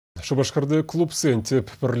Шупашкарти клубсен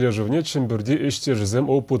п헌рлешհավне çအခြемпĕрти ĕçтешесем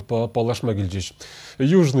опытпа паллашма килчечь.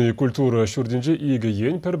 Южный культура çуртенче иге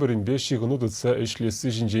ен пĕр-пĕринпе çыхăну тытса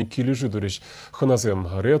ĕçлесси çинчен килешű турeć. Хăнасем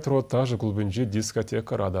ретро тажы клубинче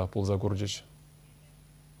дискотека рада пулса курчечь.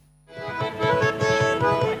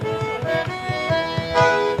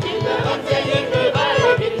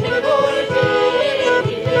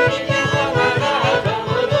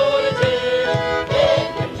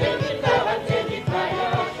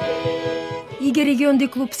 Регионды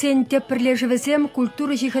клубсен перлешевесем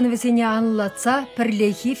культура çыхăнывесене анлатса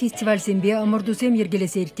пӗрлехи фестивальсембе ымырдусем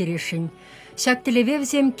ергелесе ирттерешшін. Шак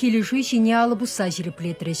телевевсем килешű çине алы бусса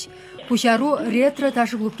çиреплетреш. Пушару ретро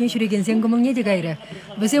ташы клубкен çүрегенсен кымылне де кайры.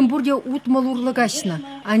 Весем бурде утмал урлыгашна,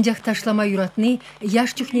 анчах ташлама юратны,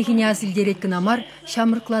 яш чухнехине асилдерет кынамар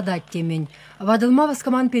çамрыкладат темен. Вадылма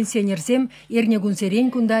васкаман пенсионерсем эрне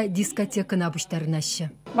кунсерен кунда дискотекына буштарынаççы.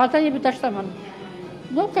 Батане бит ташламан.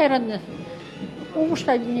 Ну кайранны.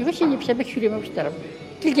 Умушка не вообще не писать бекчурим обштарам.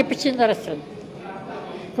 Только причина расстрел.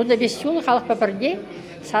 Куда веселый халах попарде,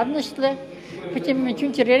 саднышлы, потом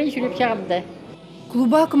чунтерерин чурим чагамда.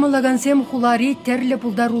 Клуба кымылагансем хулари терле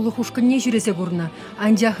пулдарулы хушкынне жүресе курна.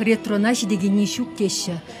 Анжах ретронаш дегенне шук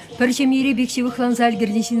кешші. Пірчемері бекші выхланса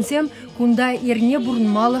алгердешінсем, кунда эрне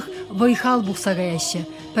пурăнмалăх вăй-хал пухса каяççĕ.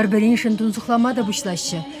 Пĕр-пĕриншін тунсухламада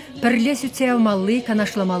бушлаççă. Пӹрлешüце алмаллы,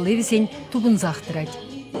 канашламаллы весен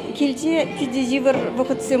тубынзахтырать. Келде күде жевір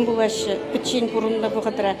вұқытсен бұлашы, пүтчен бұрында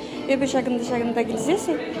бұқытыра. Өбі шағында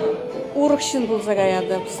келзесі, ұрықшын бұлза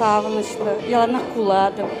қаяды, сағынышлы, яланақ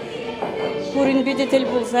құлады. Көрін бедетел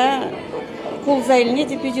бұлза, қолза еліне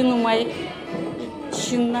де беден ұмай,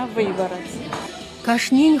 шынна вăй барады.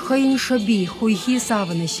 Кашнин хăйын шоби, хуйхи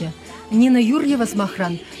савынышы. Нина Юрьевас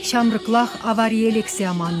махран, çамрыклах авария лексе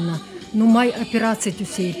аманна. Нумай операция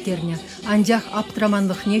түсейіртерне, анжақ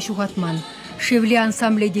аптыраманлықне шуғатман. Шевле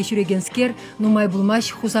ансамбледе жүрегенскер, нумай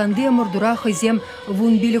булмаш хузанды мұрдыра хызем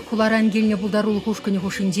вун билі хуларан келіне бұлдарулы хушкыны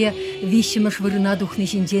хушынде вишіміш вырына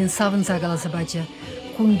духнышынден савын загалазы бачы.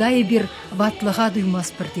 Кундай бір ватлыға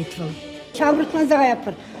дуймас бірдетвіл. Çamrıklanza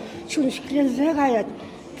gayapır. Çunuşkilenze gayat.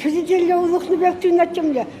 Fizidelle uluqlı bektüğün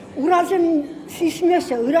atcımle. Urazım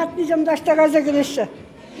sismese, ıratmayacağım daşta gaza gelesi.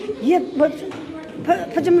 Yep,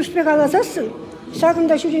 pıcımış pek alasasın.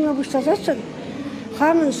 Sakında şurine buştasasın.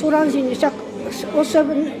 Hamın suran zini, olsa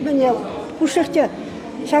beni uşakta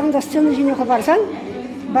sakında sığını zini kabarsan,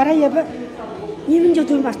 bara yabı nimince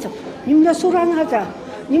duymazdık. Nimle suran hada,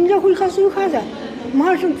 nimle huykası yuhada.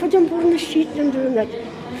 Marjın pıcım burnu şiitten durunat.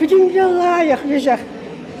 Pıcımle layık lezak.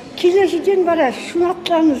 Килешүүден бара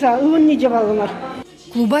шунаттарыңыза өвінне деп алыңар.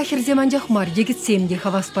 Клуба херземанжахмар дегітсемде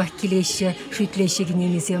хаваспах килеші шүйтлешігін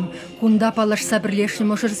емезем. Кунда паллашса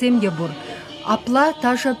пӹрлешӹвне мышырсемде бұр. Апла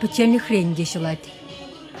таша пӹчелі хрен дешілад.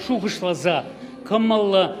 Шухышлаза,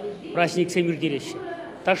 кымалла праздниксем үрдереші.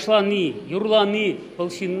 Ташланы, юрланы,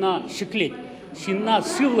 бұл шинна шіклет. Шинна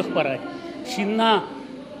сыллық барад. Шинна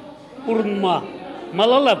пұрăнма,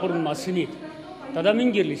 малала пұрăнма сынет. Тада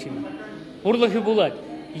мен керлешім. Пұрлығы булад.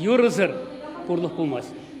 Юрызыр пурлық болмас.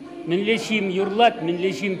 Менлешим юрлат,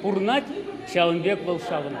 менлешим пурнат, шағынбек бол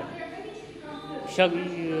шағынат.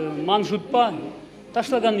 Ман жұтпа,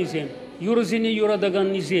 ташлаган низем, юрызене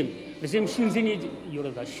юрадаган низем, бізем шинзене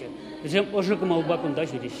юрадашы, бізем ожықым албакында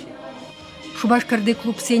жүреші. Шупашкарти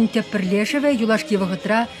клубсен пӹрлешӹве юлашки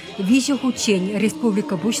вăхытра виçе хучень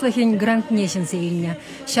республика бучлахень грантнешін сейіліне.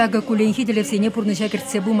 Шага куленхи телевсене пурны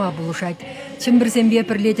шакертсе бума булушать. Чĕмпĕрсембе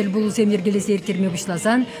пӹрлетел булусем ергелесе иртерме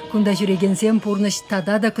бушласан, кунда жүрегенсем пурныш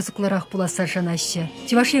тада да кысыкларах пуласа шанаççы.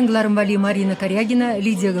 Чевашенгларым вали Марина Корягина,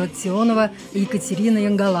 Лидия Галакционова, Екатерина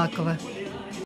Янгалакова.